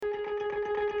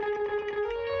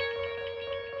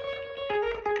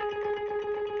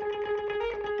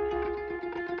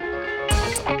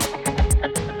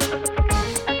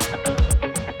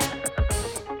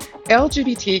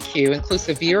LGBTQ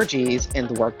inclusive BRGs in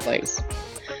the workplace.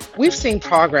 We've seen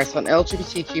progress on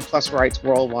LGBTQ plus rights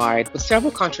worldwide, with several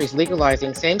countries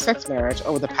legalizing same sex marriage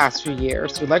over the past few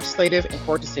years through legislative and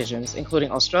court decisions,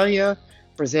 including Australia,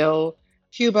 Brazil,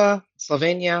 Cuba,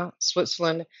 Slovenia,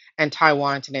 Switzerland, and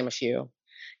Taiwan, to name a few.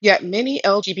 Yet many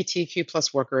LGBTQ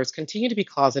plus workers continue to be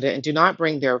closeted and do not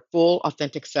bring their full,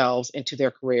 authentic selves into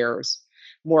their careers.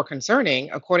 More concerning,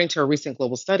 according to a recent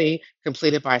global study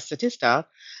completed by Statista,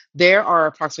 there are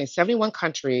approximately 71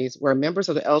 countries where members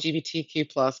of the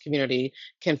LGBTQ plus community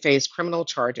can face criminal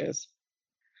charges.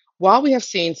 While we have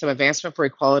seen some advancement for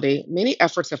equality, many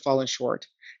efforts have fallen short.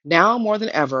 Now more than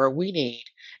ever, we need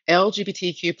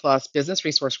LGBTQ plus business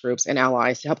resource groups and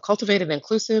allies to help cultivate an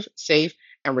inclusive, safe,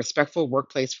 and respectful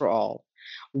workplace for all.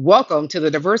 Welcome to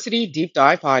the Diversity Deep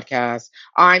Dive Podcast.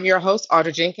 I'm your host,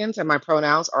 Audra Jenkins, and my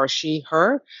pronouns are she,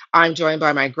 her. I'm joined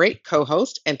by my great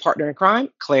co-host and partner in crime,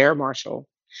 Claire Marshall.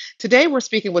 Today, we're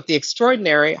speaking with the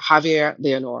extraordinary Javier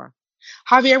Leonor.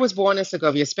 Javier was born in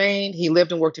Segovia, Spain. He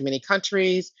lived and worked in many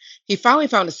countries. He finally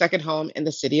found a second home in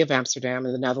the city of Amsterdam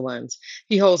in the Netherlands.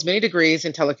 He holds many degrees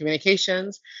in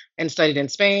telecommunications and studied in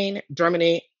Spain,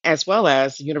 Germany, as well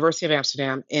as the University of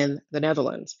Amsterdam in the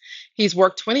Netherlands. He's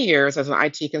worked 20 years as an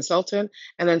IT consultant,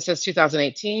 and then since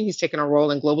 2018, he's taken a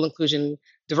role in global inclusion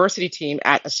diversity team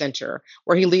at Accenture,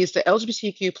 where he leads the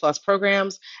LGBTQ plus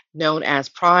programs known as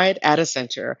Pride at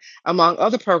Accenture, among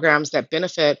other programs that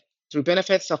benefit through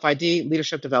benefits, self-ID,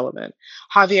 leadership development.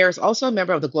 Javier is also a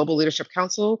member of the Global Leadership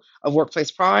Council of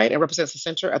Workplace Pride and represents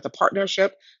Accenture at the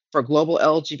Partnership for Global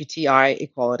LGBTI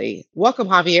Equality. Welcome,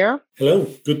 Javier. Hello,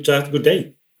 good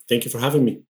day. Thank you for having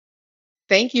me.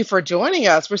 Thank you for joining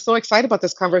us. We're so excited about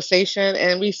this conversation,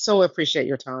 and we so appreciate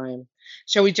your time.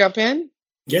 Shall we jump in?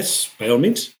 Yes, by all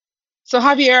means. So,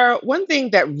 Javier, one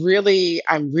thing that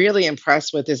I'm really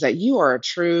impressed with is that you are a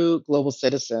true global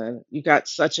citizen. You got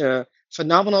such a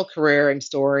phenomenal career and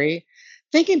story.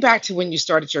 Thinking back to when you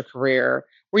started your career,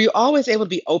 were you always able to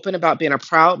be open about being a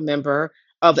proud member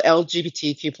of the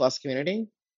LGBTQ plus community?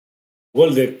 Well,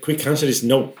 the quick answer is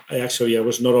no. I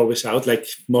was not always out like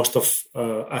most of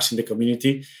us in the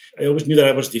community. I always knew that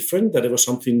I was different, that it was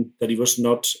something that it was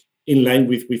not in line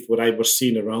with what I was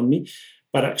seeing around me.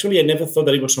 But actually, I never thought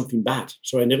that it was something bad.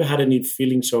 So I never had any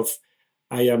feelings of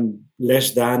I am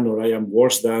less than or I am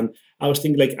worse than. I was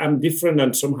thinking like I'm different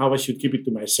and somehow I should keep it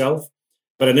to myself.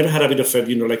 But I never had a bit of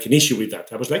like an issue with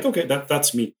that. I was like, okay,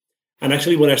 that's me. And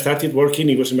actually, when I started working,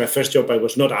 it was in my first job, I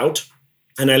was not out.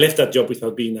 And I left that job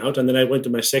without being out. And then I went to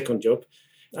my second job.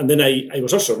 And then I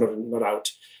was also not out.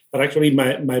 But actually,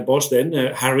 my boss then,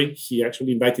 Harry, he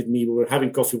actually invited me. We were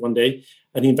having coffee one day.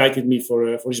 And he invited me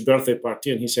for his birthday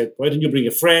party. And he said, why don't you bring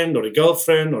a friend or a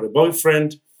girlfriend or a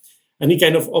boyfriend? And he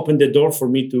kind of opened the door for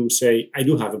me to say, I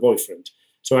do have a boyfriend.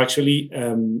 So actually,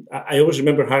 I always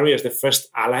remember Harry as the first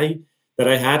ally that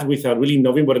I had without really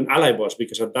knowing what an ally was.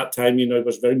 Because at that time, it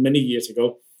was very many years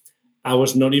ago. I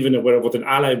was not even aware of what an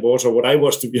ally was or what I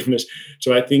was, to be honest.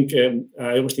 So I think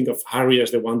I always think of Harry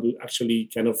as the one who actually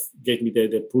kind of gave me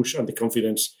the push and the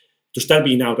confidence to start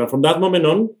being out. And from that moment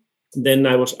on, then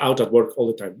I was out at work all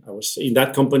the time. I was in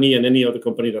that company and any other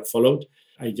company that followed.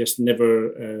 I just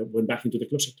never went back into the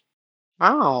closet.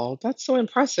 Wow, that's so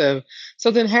impressive.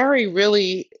 So then Harry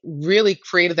really, really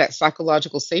created that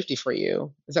psychological safety for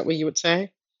you. Is that what you would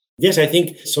say? Yes, I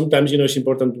think sometimes, it's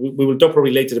important. We will talk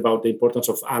probably later about the importance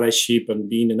of allyship and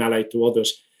being an ally to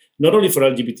others, not only for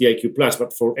LGBTIQ+,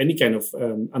 but for any kind of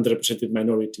underrepresented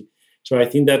minority. So I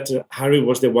think that Harry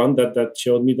was the one that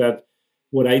showed me that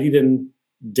what I didn't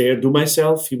dare do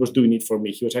myself, he was doing it for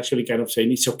me. He was actually kind of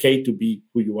saying, it's okay to be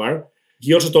who you are.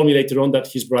 He also told me later on that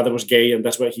his brother was gay, and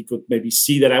that's why he could maybe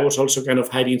see that I was also kind of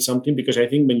hiding something, because I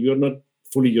think when you're not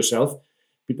fully yourself,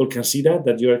 people can see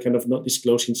that you are kind of not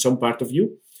disclosing some part of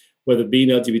you, whether being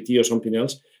LGBT or something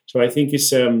else. So I think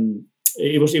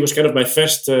it was kind of my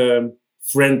first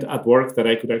friend at work that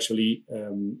I could actually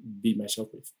be myself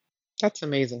with. That's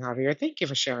amazing, Javier. Thank you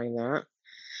for sharing that.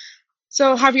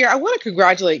 So, Javier, I want to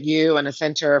congratulate you and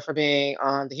Accenture for being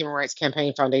on the Human Rights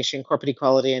Campaign Foundation Corporate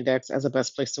Equality Index as the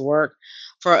best place to work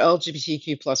for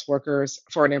LGBTQ plus workers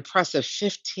for an impressive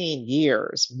 15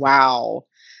 years. Wow.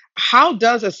 How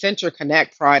does Accenture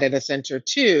connect Pride at Accenture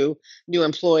to new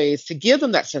employees to give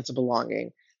them that sense of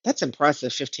belonging? That's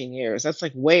impressive, 15 years. That's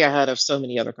like way ahead of so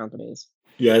many other companies.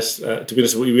 Yes, to be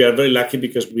honest, we are very lucky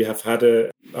because we have had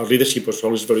our leadership was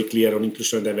always very clear on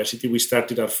inclusion and diversity. We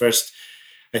started our first,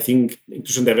 I think,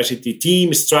 inclusion and diversity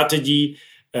team, strategy,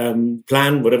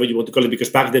 plan, whatever you want to call it, because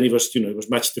back then it was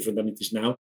much different than it is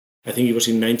now. I think it was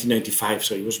in 1995,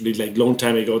 so it was really like a long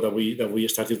time ago that we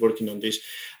started working on this.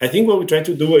 I think what we try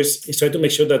to do is try to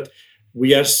make sure that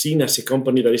we are seen as a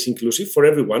company that is inclusive for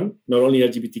everyone, not only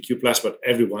LGBTQ plus, but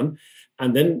everyone.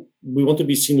 And then we want to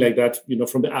be seen like that,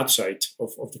 from the outside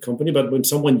of the company. But when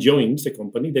someone joins the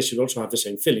company, they should also have the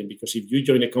same feeling. Because if you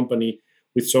join a company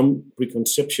with some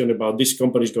preconception about this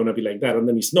company is going to be like that, and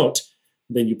then it's not,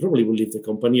 then you probably will leave the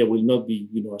company and will not be,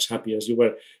 as happy as you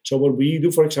were. So what we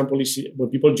do, for example, is when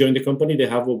people join the company, they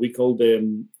have what we call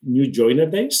the new joiner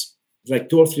days. It's like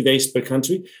 2 or 3 days per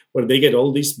country where they get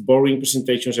all these boring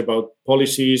presentations about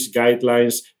policies,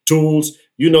 guidelines, tools.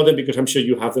 You know them because I'm sure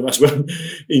you have them as well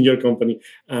in your company.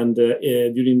 And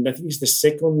during, I think it's the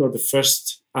second or the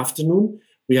first afternoon,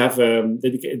 we have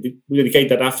we dedicate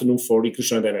that afternoon for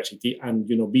inclusion and diversity and,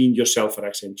 being yourself at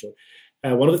Accenture.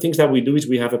 One of the things that we do is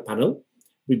we have a panel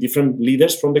with different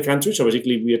leaders from the country. So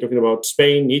basically, we are talking about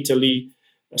Spain, Italy,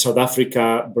 South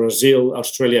Africa, Brazil,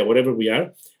 Australia, wherever we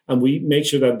are. And we make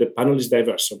sure that the panel is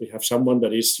diverse. So we have someone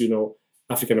that is,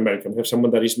 African American. We have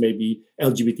someone that is maybe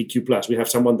LGBTQ plus. We have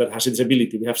someone that has a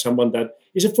disability. We have someone that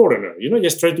is a foreigner.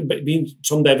 Just try to be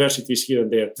some diversities here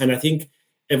and there. And I think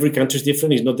every country is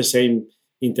different. It's not the same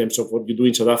in terms of what you do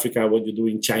in South Africa, what you do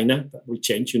in China. That will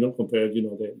change, compared,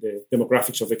 the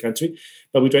demographics of the country.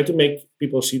 But we try to make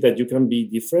people see that you can be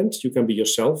different, you can be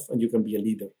yourself, and you can be a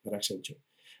leader at Accenture.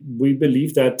 We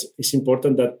believe that it's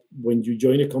important that when you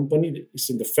join a company, it's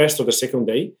in the first or the second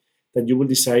day, that you will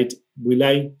decide, will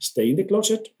I stay in the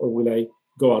closet or will I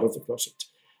go out of the closet?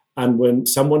 And when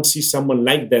someone sees someone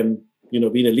like them,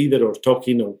 being a leader or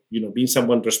talking or, being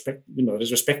someone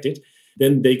is respected,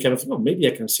 then they kind of, maybe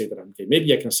I can say that I'm gay.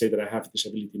 Maybe I can say that I have a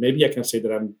disability. Maybe I can say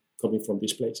that I'm coming from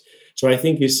this place. So I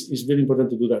think it's very important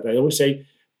to do that. I always say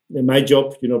my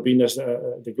job, being as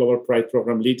the Global Pride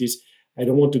Program lead is I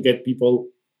don't want to get people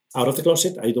out of the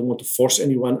closet. I don't want to force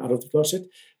anyone out of the closet,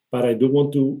 but I do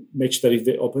want to make sure that if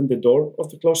they open the door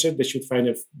of the closet, they should find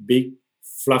a big,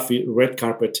 fluffy red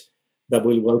carpet that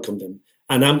will welcome them.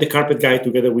 And I'm the carpet guy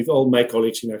together with all my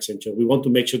colleagues in Accenture. We want to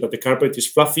make sure that the carpet is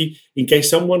fluffy. In case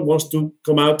someone wants to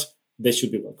come out, they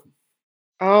should be welcome.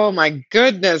 Oh my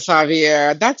goodness,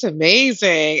 Javier. That's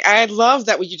amazing. I love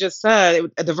that what you just said,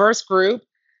 a diverse group,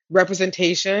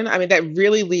 representation. I mean, that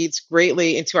really leads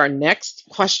greatly into our next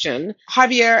question.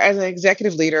 Javier, as an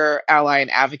executive leader, ally, and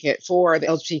advocate for the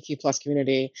LGBTQ plus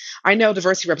community, I know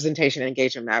diversity, representation, and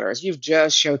engagement matters. You've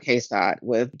just showcased that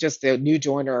with just the new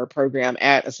joiner program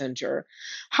at Accenture.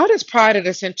 How does Pride at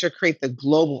Accenture create the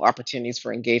global opportunities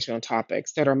for engagement on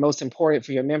topics that are most important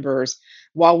for your members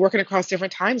while working across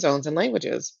different time zones and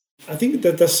languages? I think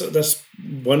that's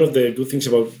one of the good things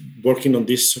about working on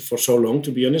this for so long,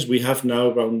 to be honest. We have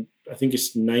now around, I think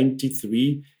it's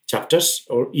 93 chapters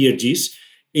or ERGs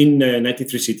in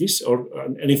 93 cities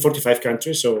and in 45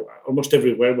 countries. So almost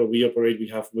everywhere where we operate, we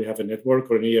have a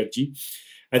network or an ERG.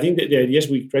 I think the idea is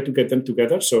we try to get them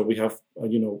together. So we have,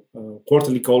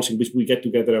 quarterly calls in which we get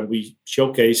together and we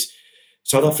showcase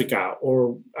South Africa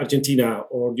or Argentina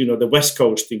or, the West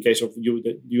Coast, in case of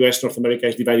the US, North America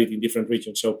is divided in different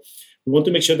regions. So we want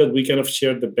to make sure that we kind of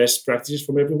share the best practices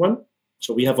from everyone.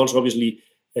 So we have also obviously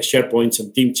SharePoints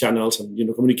and team channels and,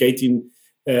 communicating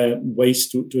ways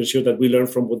to ensure that we learn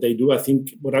from what they do. I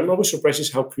think what I'm always surprised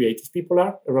is how creative people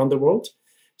are around the world.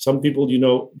 Some people,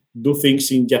 do things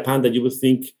in Japan that you would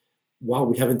think, wow,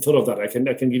 we haven't thought of that. I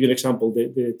can give you an example.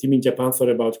 The team in Japan thought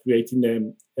about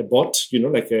creating a bot,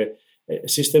 like a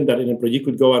system that an employee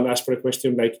could go and ask for a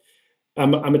question like,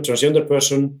 I'm a transgender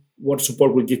person, what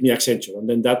support will give me Accenture? And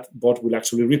then that bot will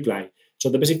actually reply. So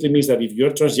that basically means that if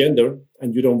you're transgender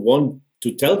and you don't want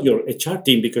to tell your HR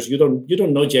team because you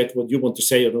don't know yet what you want to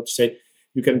say or not to say,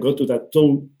 you can go to that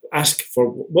tool, ask for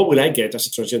what will I get as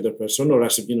a transgender person or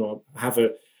as have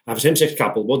a same-sex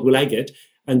couple, what will I get?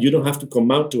 And you don't have to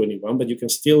come out to anyone, but you can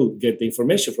still get the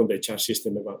information from the HR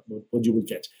system about what you will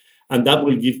get. And that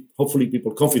will give, hopefully,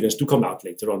 people confidence to come out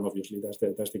later on, obviously.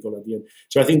 That's the goal at the end.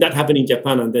 So I think that happened in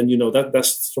Japan. And then,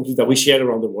 that's something that we share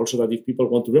around the world so that if people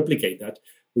want to replicate that,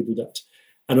 we do that.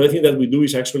 Another thing that we do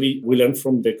is actually we learn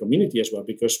from the community as well.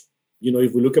 Because,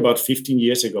 if we look about 15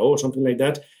 years ago or something like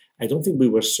that, I don't think we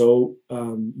were so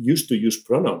used to use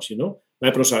pronouns, My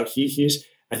pronouns are he, his.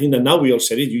 I think that now we all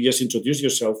said it. You just introduce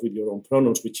yourself with your own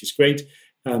pronouns, which is great.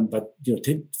 But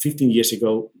 10, 15 years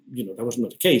ago, that was not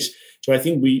the case. So I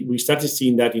think we started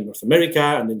seeing that in North America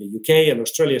and in the UK and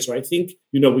Australia. So I think,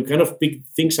 we kind of pick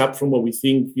things up from what we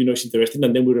think, is interesting,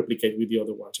 and then we replicate with the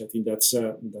other ones. I think that's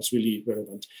really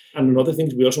relevant. And another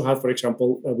thing we also have, for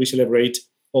example, we celebrate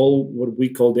all what we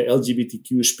call the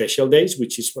LGBTQ special days,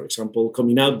 which is, for example,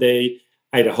 Coming Out Day,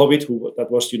 Ida Hobbit, that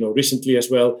was, recently as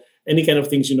well. Any kind of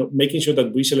things, making sure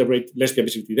that we celebrate Lesbian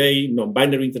Visibility Day,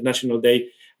 Non-Binary International Day.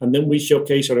 And then we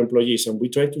showcase our employees, and we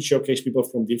try to showcase people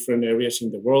from different areas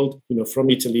in the world, from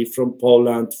Italy, from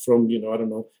Poland, from,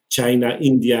 China,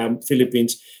 India,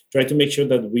 Philippines. Try to make sure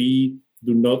that we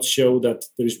do not show that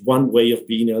there is one way of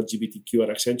being LGBTQ at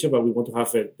Accenture, but we want to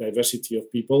have a diversity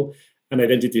of people and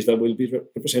identities that will be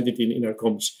represented in our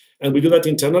comms. And we do that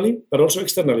internally, but also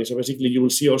externally. So basically, you will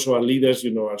see also our leaders,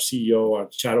 our CEO, our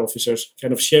HR officers,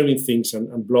 kind of sharing things and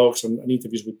blogs and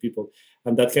interviews with people.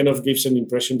 And that kind of gives an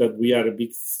impression that we are a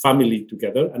big family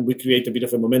together, and we create a bit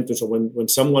of a momentum. So when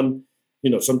someone,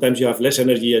 sometimes you have less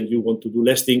energy and you want to do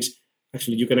less things,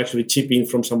 actually, you can actually chip in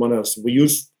from someone else. We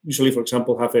usually, for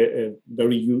example, have a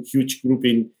very huge group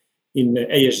in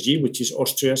ASG, which is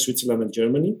Austria, Switzerland, and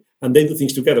Germany, and they do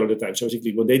things together all the time. So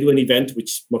basically, when they do an event,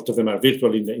 which most of them are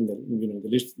virtual in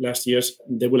the last years,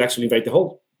 they will actually invite the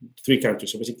whole 3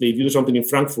 countries. So basically, if you do something in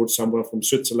Frankfurt, someone from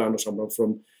Switzerland or someone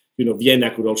from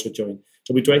Vienna could also join.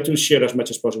 So we try to share as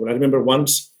much as possible. I remember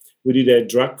once we did a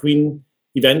drag queen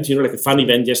event, like a fun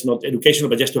event, just not educational,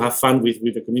 but just to have fun with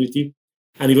the community.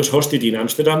 And it was hosted in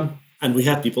Amsterdam. And we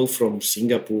had people from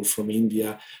Singapore, from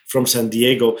India, from San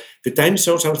Diego. The time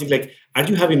zones, I was thinking, like, are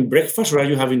you having breakfast or are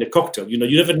you having a cocktail? You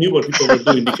never knew what people were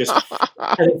doing because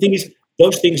and the thing is,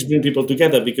 those things bring people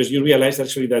together because you realize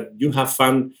actually that you have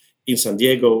fun in San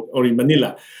Diego or in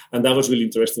Manila. And that was really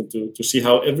interesting to see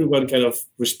how everyone kind of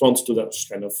responds to those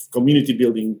kind of community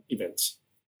building events.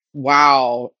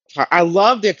 Wow. I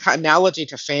love the analogy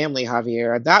to family,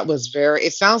 Javier. That was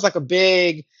it sounds like a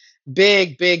big,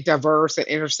 diverse and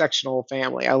intersectional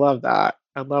family. I love that.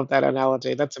 I love that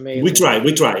analogy. That's amazing. We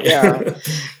try. Yeah.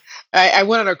 I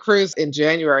went on a cruise in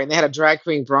January and they had a drag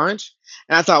queen brunch.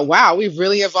 And I thought, wow, we've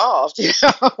really evolved,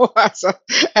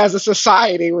 as a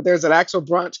society where there's an actual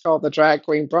brunch called the drag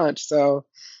queen brunch. So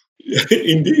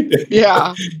indeed.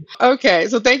 Yeah. Okay.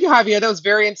 So thank you, Javier. That was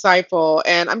very insightful.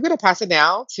 And I'm going to pass it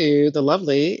now to the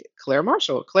lovely Claire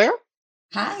Marshall. Claire?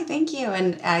 Hi, thank you.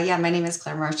 And my name is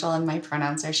Claire Marshall and my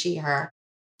pronouns are she, her.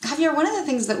 Javier, one of the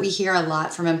things that we hear a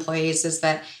lot from employees is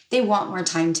that they want more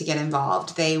time to get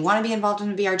involved. They want to be involved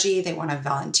in a BRG. They want to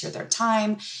volunteer their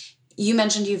time. You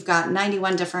mentioned you've got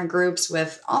 91 different groups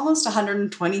with almost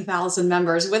 120,000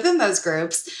 members within those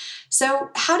groups.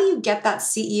 So how do you get that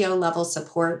CEO level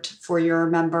support for your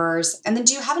members? And then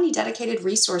do you have any dedicated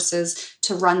resources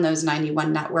to run those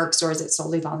 91 networks, or is it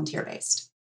solely volunteer based?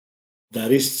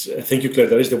 Thank you, Claire.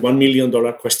 That is the $1 million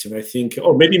question, I think.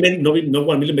 Or maybe not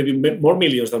 1 million, maybe more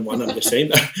millions than one, I'm just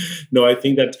saying. No, I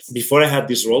think that before I had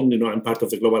this role, I'm part of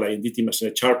the global I&D team as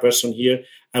an HR person here.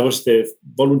 I was the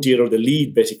volunteer or the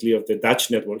lead, basically, of the Dutch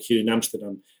network here in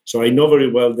Amsterdam. So I know very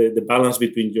well the balance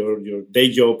between your day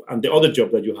job and the other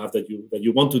job that you have that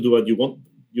you want to do and you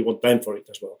want time for it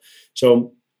as well.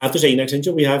 So I have to say, in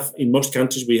Accenture, in most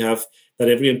countries, we have that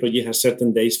every employee has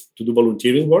certain days to do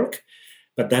volunteering work.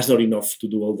 But that's not enough to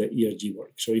do all the ERG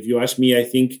work. So if you ask me, I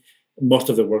think most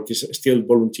of the work is still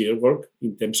volunteer work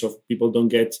in terms of people don't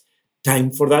get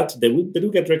time for that. They do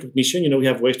get recognition. We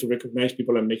have ways to recognize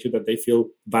people and make sure that they feel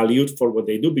valued for what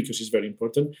they do because it's very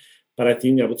important. But I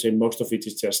would say most of it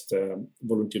is just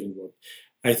volunteering work.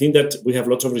 I think that we have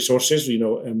lots of resources.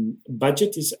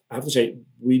 Budget is, I have to say,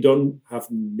 we don't have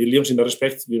millions in that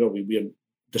respect.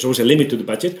 There's always a limit to the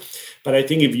budget. But I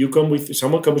think if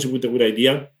someone comes with a good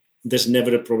idea, there's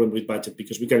never a problem with budget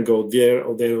because we can go there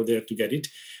or there or there to get it.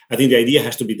 I think the idea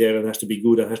has to be there and has to be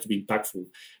good and has to be impactful.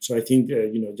 So I think,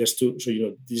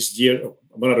 this year,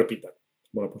 I'm going to repeat that.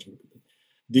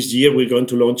 This year, we're going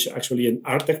to launch actually an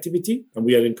art activity, and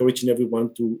we are encouraging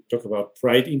everyone to talk about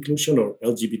pride inclusion or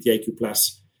LGBTIQ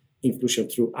plus inclusion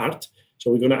through art. So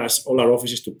we're going to ask all our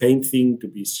offices to paint things, to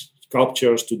be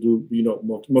sculptures, to do,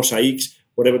 mosaics,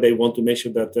 whatever they want to make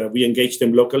sure that we engage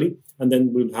them locally, and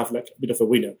then we'll have like a bit of a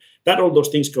winner. All those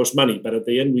things cost money, but at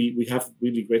the end, we have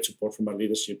really great support from our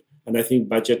leadership. And I think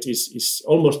budget is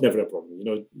almost never a problem.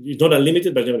 It's not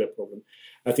unlimited, but never a problem.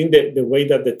 I think the way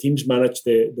that the teams manage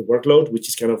the workload, which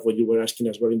is kind of what you were asking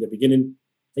as well in the beginning,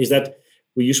 is that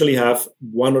we usually have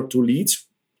 1 or 2 leads,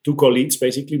 2 co-leads,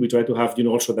 basically. We try to have,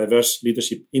 also diverse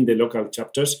leadership in the local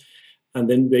chapters. And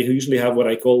then they usually have what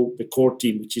I call the core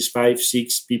team, which is 5,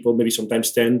 6 people, maybe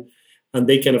sometimes 10, and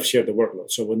they kind of share the workload.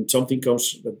 So when something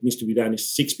comes that needs to be done,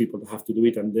 it's 6 people that have to do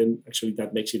it, and then actually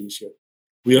that makes it easier.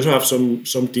 We also have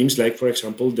some teams like, for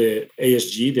example, the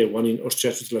ASG, the one in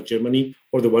Austria, Switzerland, Germany,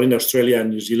 or the one in Australia and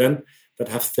New Zealand that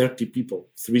have 30 people,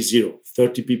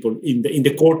 30 people in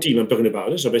the core team I'm talking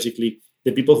about. So basically,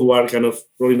 the people who are kind of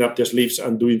rolling up their sleeves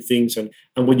and doing things. And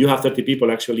when you have 30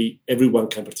 people, actually, everyone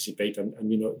can participate. And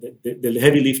the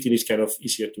heavy lifting is kind of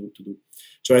easier to do.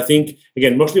 So I think,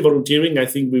 again, mostly volunteering. I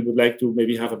think we would like to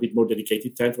maybe have a bit more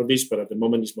dedicated time for this, but at the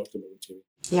moment, it's mostly volunteering.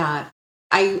 Yeah.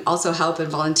 I also help and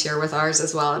volunteer with ours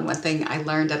as well. And one thing I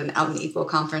learned at an Out and Equal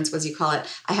conference was you call it,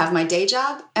 I have my day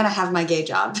job and I have my gay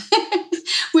job,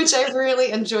 which I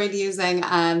really enjoyed using.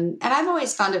 And I've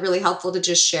always found it really helpful to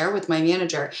just share with my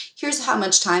manager, here's how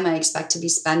much time I expect to be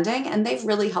spending. And they've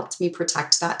really helped me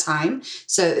protect that time.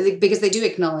 So because they do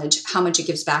acknowledge how much it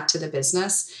gives back to the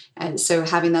business. And so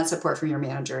having that support from your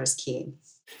manager is key.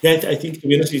 Yeah, I think to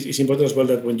be honest, it's important as well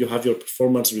that when you have your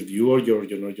performance review or your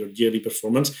yearly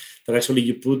performance, that actually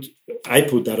I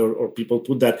put that, or people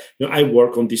put that, I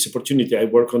work on this opportunity, I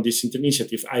work on this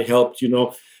initiative, I helped,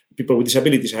 people with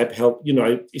disabilities, I help,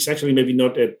 it's actually maybe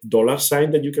not a dollar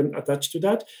sign that you can attach to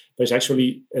that, but it's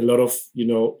actually a lot of,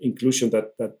 inclusion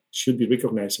that should be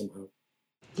recognized somehow.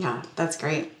 Yeah, that's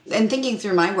great. And thinking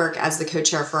through my work as the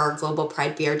co-chair for our Global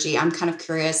Pride BRG, I'm kind of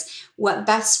curious, what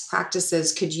best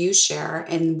practices could you share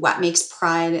and what makes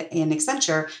Pride in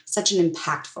Accenture such an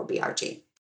impactful BRG?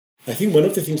 I think one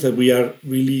of the things that we have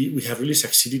really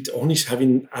succeeded on is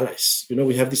having allies.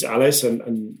 We have these allies,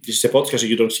 and this is a podcast, so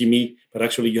you don't see me, but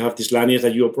actually you have these lanyards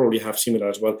that you probably have similar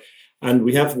as well. And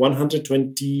we have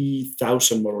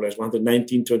 120,000, more or less,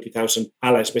 119, 20,000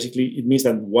 allies. Basically, it means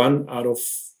that 1 out of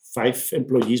 5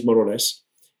 employees, more or less,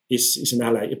 is an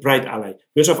ally, a Pride ally.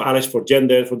 We also have allies for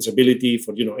gender, for disability,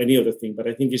 for any other thing. But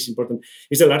I think it's important.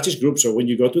 It's the largest group. So when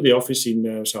you go to the office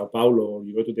in Sao Paulo, or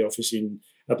you go to the office in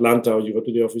Atlanta, or you go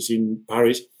to the office in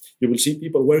Paris, you will see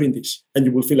people wearing this, and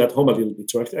you will feel at home a little bit.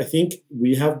 So I think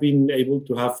we have been able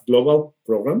to have global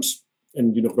programs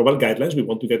and global guidelines. We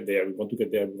want to get there. We want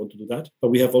to do that. But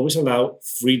we have always allowed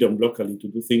freedom locally to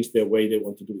do things the way they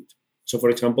want to do it. So, for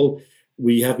example,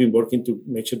 we have been working to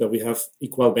make sure that we have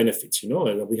equal benefits, and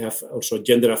that we have also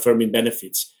gender-affirming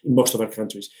benefits in most of our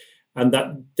countries. And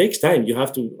that takes time. You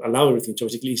have to allow everything. So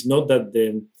basically, it's not that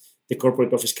the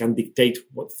corporate office can dictate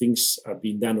what things are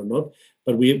being done or not,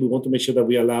 but we want to make sure that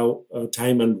we allow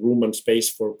time and room and space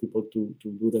for people to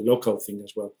do the local thing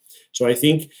as well. So I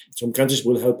think some countries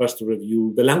will help us to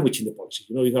review the language in the policy.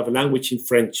 You have a language in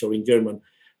French or in German.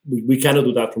 We cannot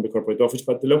do that from the corporate office,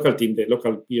 but the local team, the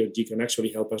local BRG, can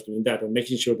actually help us doing that and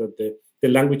making sure that the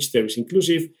language there is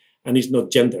inclusive and is not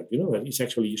gendered, that it's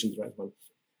actually using the right one.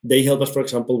 They help us, for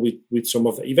example, with some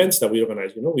of the events that we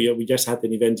organize. We just had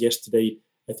an event yesterday,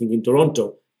 I think in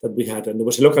Toronto, that we had, and there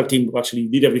was a local team who actually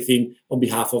did everything on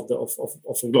behalf of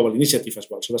a global initiative as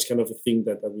well. So that's kind of a thing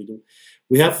that we do.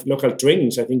 We have local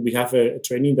trainings. I think we have a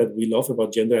training that we love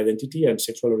about gender identity and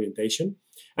sexual orientation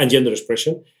and gender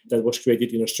expression that was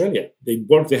created in Australia. They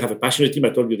have a passionate team. I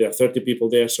told you there are 30 people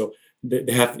there, so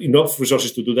they have enough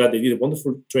resources to do that. They did a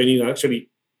wonderful training, and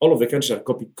actually all of the countries are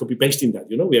copy-pasting that.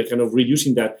 We are kind of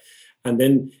reusing that. And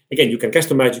then, again, you can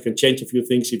customize, you can change a few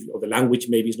things, or the language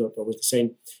maybe is not always the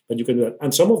same, but you can do that.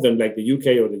 And some of them, like the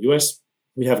UK or the US,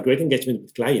 we have great engagement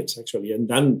with clients, actually. And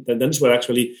then is where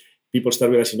actually people start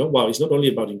realizing, wow, it's not only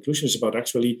about inclusion, it's about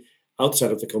actually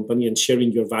outside of the company and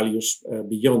sharing your values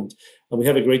beyond. And we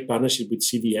have a great partnership with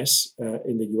CVS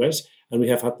in the US. And we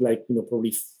have had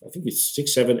probably, I think it's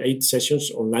 6, 7, 8 sessions,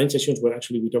 online sessions, where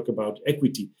actually we talk about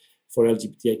equity for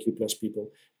LGBTQ plus people.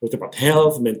 We talk about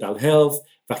health, mental health,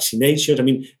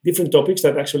 vaccinations. Different topics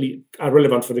that actually are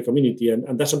relevant for the community.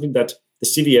 And that's something that the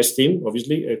CVS team,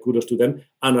 obviously, kudos to them,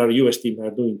 and our US team are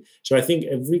doing. So I think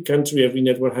every country, every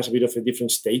network has a bit of a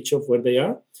different stage of where they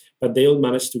are, but they all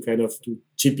manage to kind of to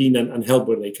chip in and help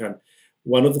where they can.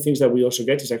 One of the things that we also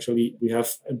get is actually we have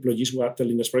employees who are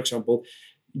telling us, for example,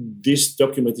 this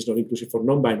document is not inclusive for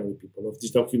non-binary people, or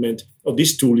this document or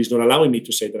this tool is not allowing me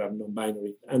to say that I'm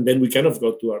non-binary. And then we kind of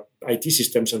go to our IT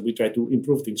systems and we try to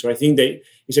improve things. So I think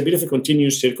it's a bit of a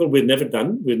continuous circle. We're never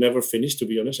done. We're never finished, to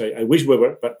be honest. I wish we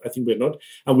were, but I think we're not.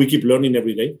 And we keep learning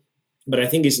every day. But I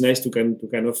think it's nice to kind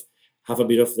of have a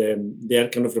bit of them. They are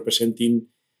kind of representing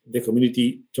the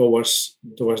community towards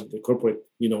the corporate,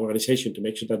 organization, to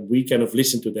make sure that we kind of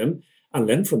listen to them and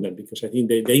learn from them, because I think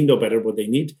they know better what they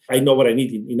need. I know what I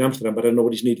need in Amsterdam, but I know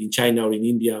what is needed in China or in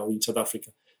India or in South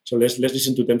Africa. So let's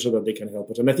listen to them so that they can help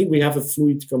us. And I think we have a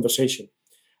fluid conversation.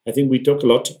 I think we talk a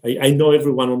lot. I know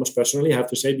everyone almost personally, I have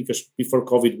to say, because before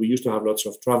COVID, we used to have lots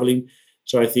of traveling.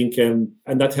 So I think, and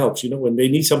that helps, when they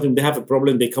need something, they have a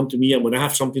problem, they come to me. And when I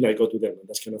have something, I go to them. And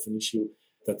that's kind of an issue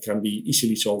that can be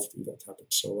easily solved if that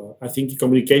happens. So I think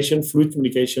communication, fluid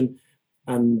communication,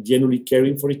 and genuinely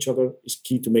caring for each other is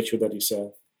key to make sure that it's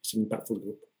an impactful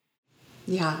group.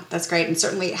 Yeah, that's great. And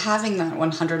certainly having that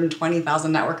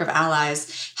 120,000 network of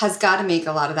allies has got to make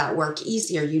a lot of that work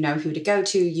easier. You know who to go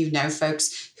to,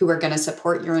 folks who are going to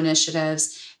support your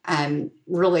initiatives.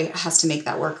 really has to make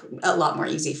that work a lot more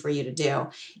easy for you to do.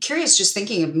 Curious, just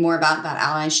thinking more about that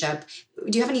allyship,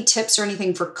 do you have any tips or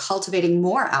anything for cultivating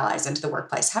more allies into the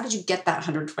workplace? How did you get that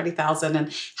 120,000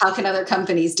 and how can other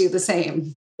companies do the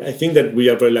same? I think that we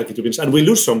are very lucky to be, and we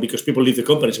lose some because people leave the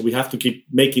company, so we have to keep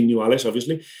making new allies,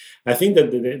 obviously. I think that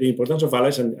the importance of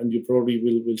allies, and you probably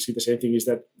will see the same thing, is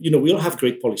that, we all have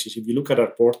great policies. If you look at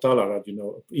our portal or our,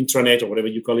 intranet or whatever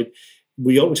you call it,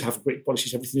 we always have great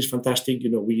policies. Everything is fantastic.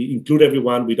 We include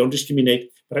everyone. We don't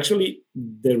discriminate. But actually,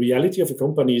 the reality of a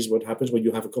company is what happens when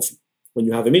you have a coffee, when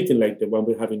you have a meeting like the one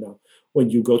we're having now, when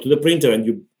you go to the printer and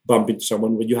you bump into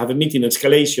someone, when you have a meeting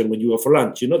escalation, when you go for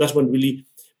lunch. That's when really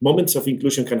moments of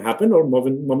inclusion can happen, or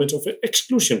moments of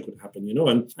exclusion could happen,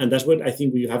 and that's what I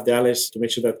think we have the allies to make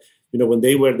sure that, when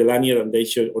they wear the lanyard and they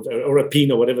show, or a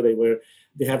pin or whatever they wear,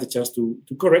 they have the chance to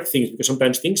correct things, because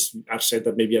sometimes things are said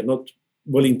that maybe are not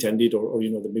well intended, or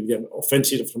that maybe they're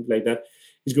offensive or something like that.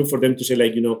 It's good for them to say,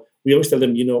 like, we always tell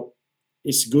them,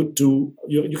 it's good to,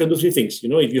 you can do three things.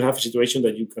 If you have a situation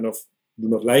that you kind of do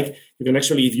not like, you can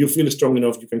actually, if you feel strong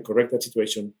enough, you can correct that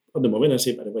situation on the moment and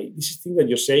say, by the way, this is the thing that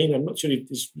you're saying, I'm not sure if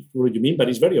this is what you mean, but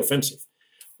it's very offensive.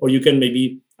 Or you can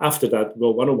maybe after that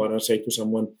go one-on-one and say to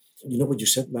someone, what you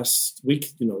said last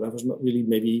week, that was not really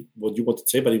maybe what you wanted to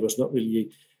say, but it was not really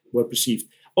well perceived.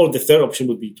 Or the third option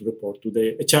would be to report to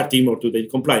the HR team or to the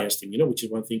compliance team, which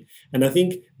is one thing. And I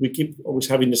think we keep always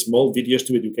having the small videos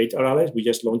to educate our allies. We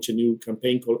just launched a new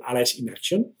campaign called Allies in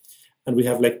Action. And we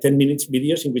have like 10 minutes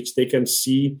videos in which they can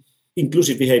see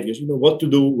inclusive behaviors, what to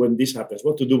do when this happens,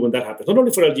 what to do when that happens, not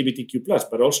only for LGBTQ+,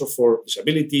 but also for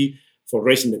disability, for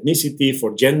race and ethnicity,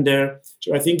 for gender.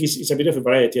 So I think it's a bit of a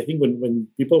variety. I think when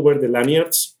people wear the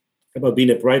lanyards about being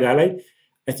a pride ally,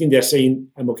 I think they're saying,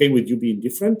 I'm okay with you being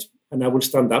different, and I will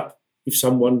stand up if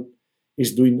someone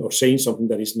is doing or saying something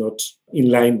that is not in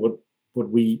line with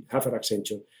what we have at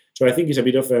Accenture. So I think it's a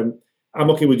bit of I'm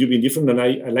okay with you being different, and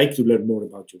I like to learn more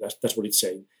about you. That's what it's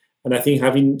saying. And I think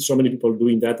having so many people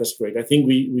doing that, that's great. I think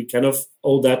we kind of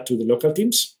owe that to the local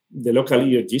teams, the local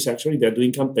ERGs, actually. They're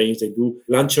doing campaigns, they do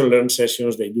lunch and learn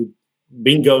sessions, they do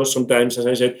bingos sometimes, as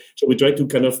I said. So we try to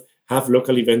kind of have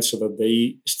local events so that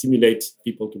they stimulate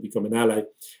people to become an ally.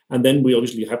 And then we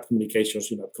obviously have communications,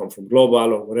 that come from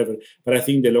global or whatever. But I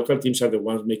think the local teams are the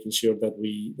ones making sure that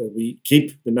we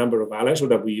keep the number of allies, or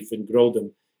that we even grow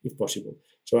them if possible.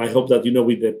 So I hope that,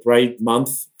 with the Pride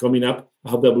Month coming up, I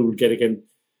hope that we will get again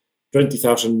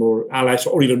 20,000 more allies,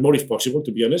 or even more if possible,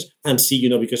 to be honest, and see,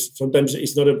 because sometimes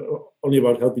it's not only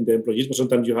about helping the employees, but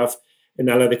sometimes you have an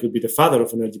ally that could be the father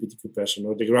of an LGBTQ person,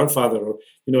 or the grandfather, or,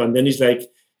 and then it's like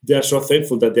they're so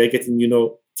thankful that they're getting,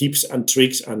 tips and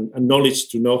tricks and knowledge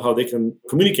to know how they can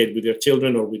communicate with their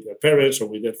children or with their parents or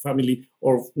with their family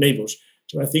or neighbors.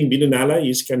 So I think being an ally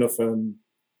is kind of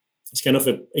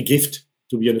a gift,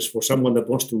 to be honest, for someone that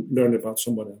wants to learn about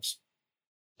someone else.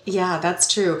 Yeah,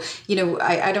 that's true.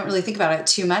 I don't really think about it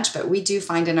too much, but we do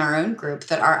find in our own group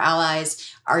that our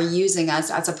allies are using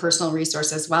us as a personal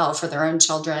resource as well for their own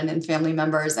children and family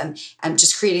members, and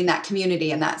just creating that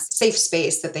community and that safe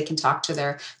space that they can talk to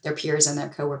their peers and their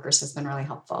coworkers has been really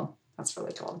helpful. That's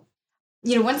really cool.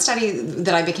 One study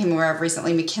that I became aware of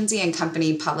recently, McKinsey and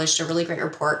Company published a really great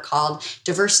report called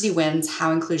Diversity Wins,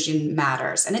 How Inclusion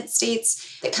Matters. And it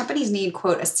states that companies need,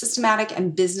 quote, a systematic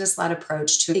and business-led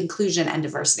approach to inclusion and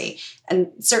diversity.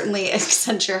 And certainly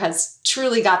Accenture has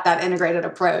truly got that integrated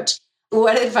approach.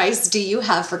 What advice do you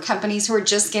have for companies who are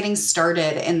just getting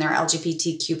started in their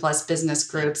LGBTQ plus business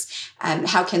groups? And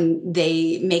how can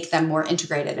they make them more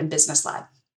integrated and business-led?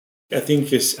 I think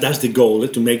that's the goal,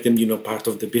 to make them, part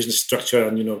of the business structure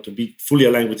and, to be fully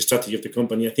aligned with the strategy of the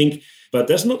company, I think. But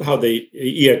that's not how the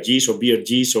ERGs or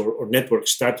BRGs or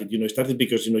networks started. It started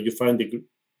because, you find a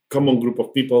common group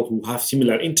of people who have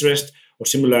similar interests or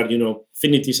similar,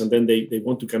 affinities, and then they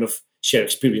want to kind of share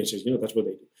experiences. That's what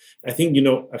they do. I think,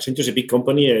 Accenture is a big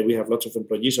company. We have lots of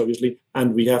employees, obviously,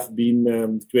 and we have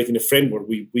been creating a framework.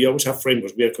 We always have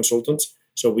frameworks. We are consultants,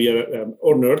 so we are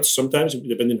or nerds sometimes,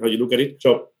 depending on how you look at it.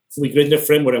 So we created a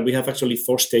framework, and we have actually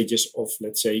 4 stages of,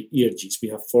 let's say, ERGs. We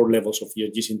have 4 levels of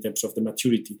ERGs in terms of the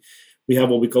maturity. We have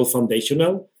what we call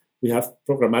foundational, we have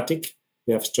programmatic,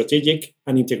 we have strategic,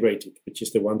 and integrated, which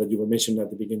is the one that you were mentioning at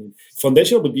the beginning.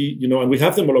 Foundational would be, and we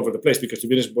have them all over the place, because to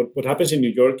be honest, what happens in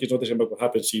New York is not the same as what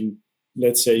happens in,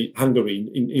 let's say,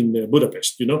 Hungary, in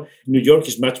Budapest. New York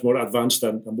is much more advanced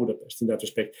than Budapest in that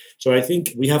respect. So I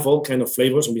think we have all kind of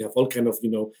flavors, and we have all kind of,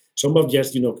 some of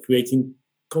just, creating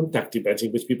contact events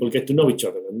in which people get to know each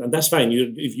other. And that's fine.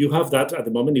 If you have that at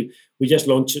the moment, we just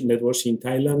launched networks in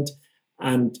Thailand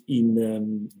and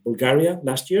in Bulgaria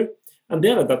last year. And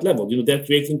they're at that level. They're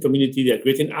creating community, they're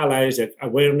creating allies, they're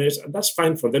awareness, and that's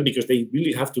fine for them because they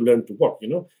really have to learn to walk.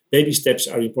 Baby steps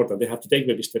are important. They have to take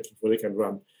baby steps before they can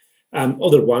run.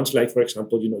 Other ones, like, for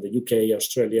example, the UK,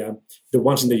 Australia, the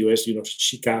ones in the US,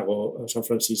 Chicago, San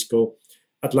Francisco,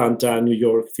 Atlanta, New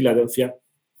York, Philadelphia,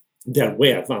 they're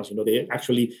way advanced. They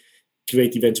actually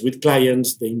create events with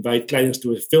clients. They invite clients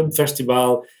to a film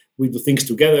festival. We do things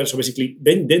together. So basically,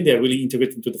 then they're really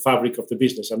integrated into the fabric of the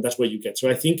business, and that's where you get. So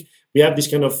I think we have this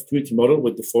kind of community model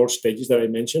with the 4 stages that I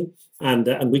mentioned,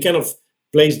 and we kind of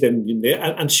place them in there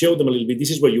and show them a little bit,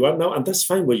 this is where you are now, and that's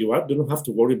fine where you are. You don't have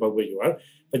to worry about where you are,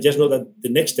 but just know that the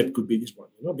next step could be this one,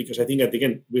 because I think that,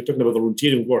 again, we're talking about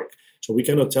volunteering work. So we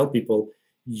cannot tell people,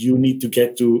 you need to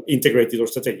get to integrated or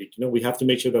strategic. We have to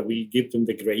make sure that we give them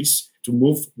the grace to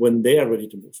move when they are ready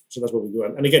to move. So that's what we do.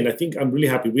 And again, I think I'm really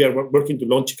happy. We are working to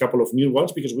launch a couple of new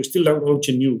ones because we're still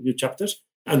launching new chapters.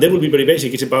 And they will be very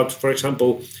basic. It's about, for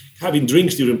example, having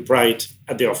drinks during Pride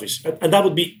at the office. And that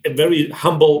would be a very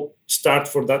humble start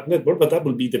for that network, but that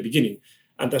will be the beginning.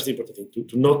 And that's the important thing,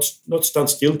 to not stand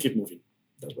still, keep moving.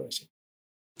 That's what I say.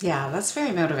 Yeah, that's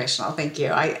very motivational. Thank you.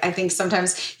 I think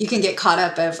sometimes you can get caught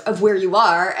up of where you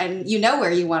are and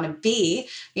where you want to be,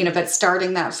 but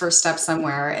starting that first step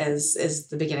somewhere is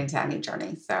the beginning to any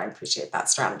journey. So I appreciate that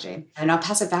strategy. And I'll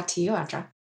pass it back to you, Audra.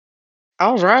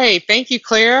 All right. Thank you,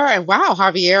 Claire. And wow,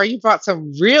 Javier, you brought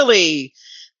some really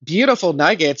beautiful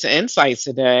nuggets and insights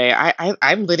today.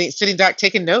 I'm sitting back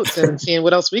taking notes and seeing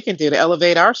what else we can do to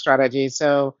elevate our strategy.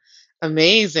 So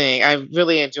amazing. I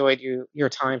really enjoyed your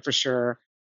time for sure.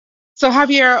 So,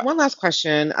 Javier, one last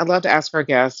question I'd love to ask our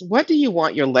guests. What do you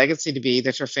want your legacy to be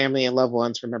that your family and loved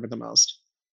ones remember the most?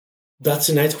 That's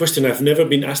a nice question. I've never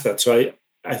been asked that. So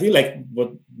I think like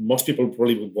what most people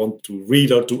probably would want to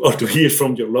read or to hear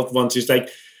from your loved ones is like,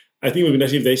 I think it would be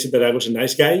nice if they said that I was a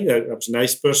nice guy, that I was a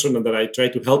nice person, and that I try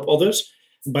to help others.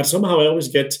 But somehow I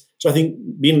always so I think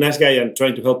being a nice guy and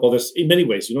trying to help others in many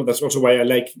ways, that's also why I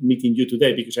like meeting you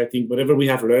today, because I think whatever we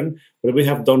have learned, whatever we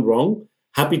have done wrong,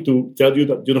 happy to tell you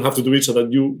that you don't have to do it so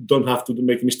that you don't have to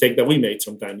make a mistake that we made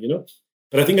sometime,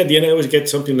 But I think at the end, I always get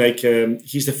something like,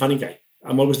 he's the funny guy.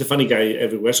 I'm always the funny guy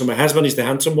everywhere. So my husband is the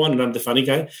handsome one and I'm the funny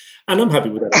guy. And I'm happy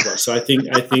with that as well. So I think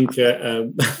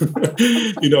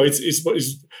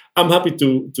I'm happy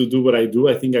to do what I do.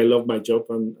 I think I love my job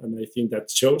and I think that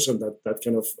shows, and that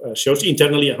kind of shows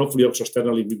internally and hopefully also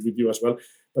externally with you as well.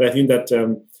 But I think that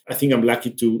I'm lucky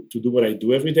to do what I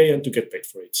do every day and to get paid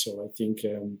for it. So I think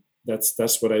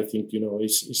that's what I think,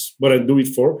 is what I do it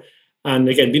for. And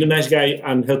again, being a nice guy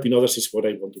and helping others is what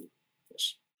I want to do.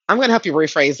 Yes. I'm going to help you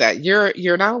rephrase that.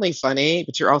 You're not only funny,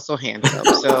 but you're also handsome.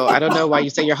 So I don't know why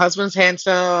you say your husband's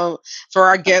handsome. For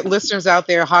our listeners out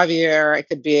there, Javier, it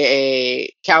could be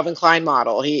a Calvin Klein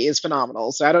model. He is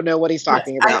phenomenal. So I don't know what he's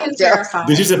talking about. I can verify.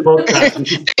 This is a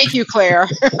podcast. Thank you, Claire.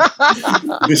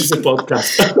 This is a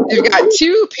podcast. You've got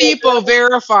 2 people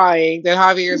verifying that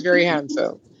Javier is very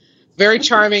handsome. Very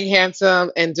charming,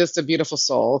 handsome, and just a beautiful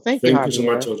soul. Thank you, Javier. Thank you so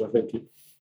much, Audra. Thank you.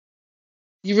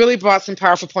 You really brought some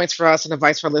powerful points for us and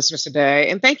advice for our listeners today.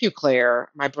 And thank you, Claire,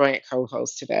 my brilliant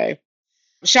co-host today.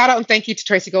 Shout out and thank you to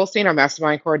Tracy Goldstein, our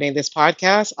mastermind coordinating this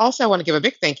podcast. Also, I want to give a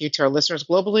big thank you to our listeners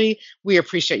globally. We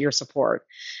appreciate your support.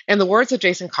 In the words of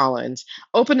Jason Collins,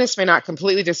 openness may not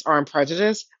completely disarm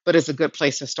prejudice, but is a good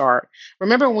place to start.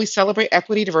 Remember, when we celebrate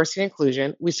equity, diversity, and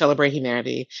inclusion, we celebrate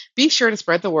humanity. Be sure to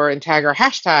spread the word and tag our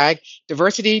hashtag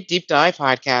Diversity Deep Dive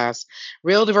Podcast.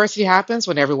 Real diversity happens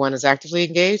when everyone is actively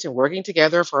engaged and working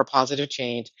together for a positive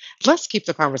change. Let's keep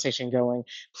the conversation going.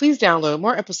 Please download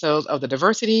more episodes of the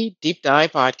Diversity Deep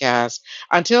Dive Podcast.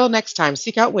 Until next time,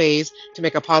 seek out ways to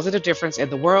make a positive difference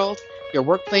in the world, your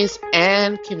workplace,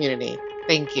 and community.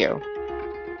 Thank you.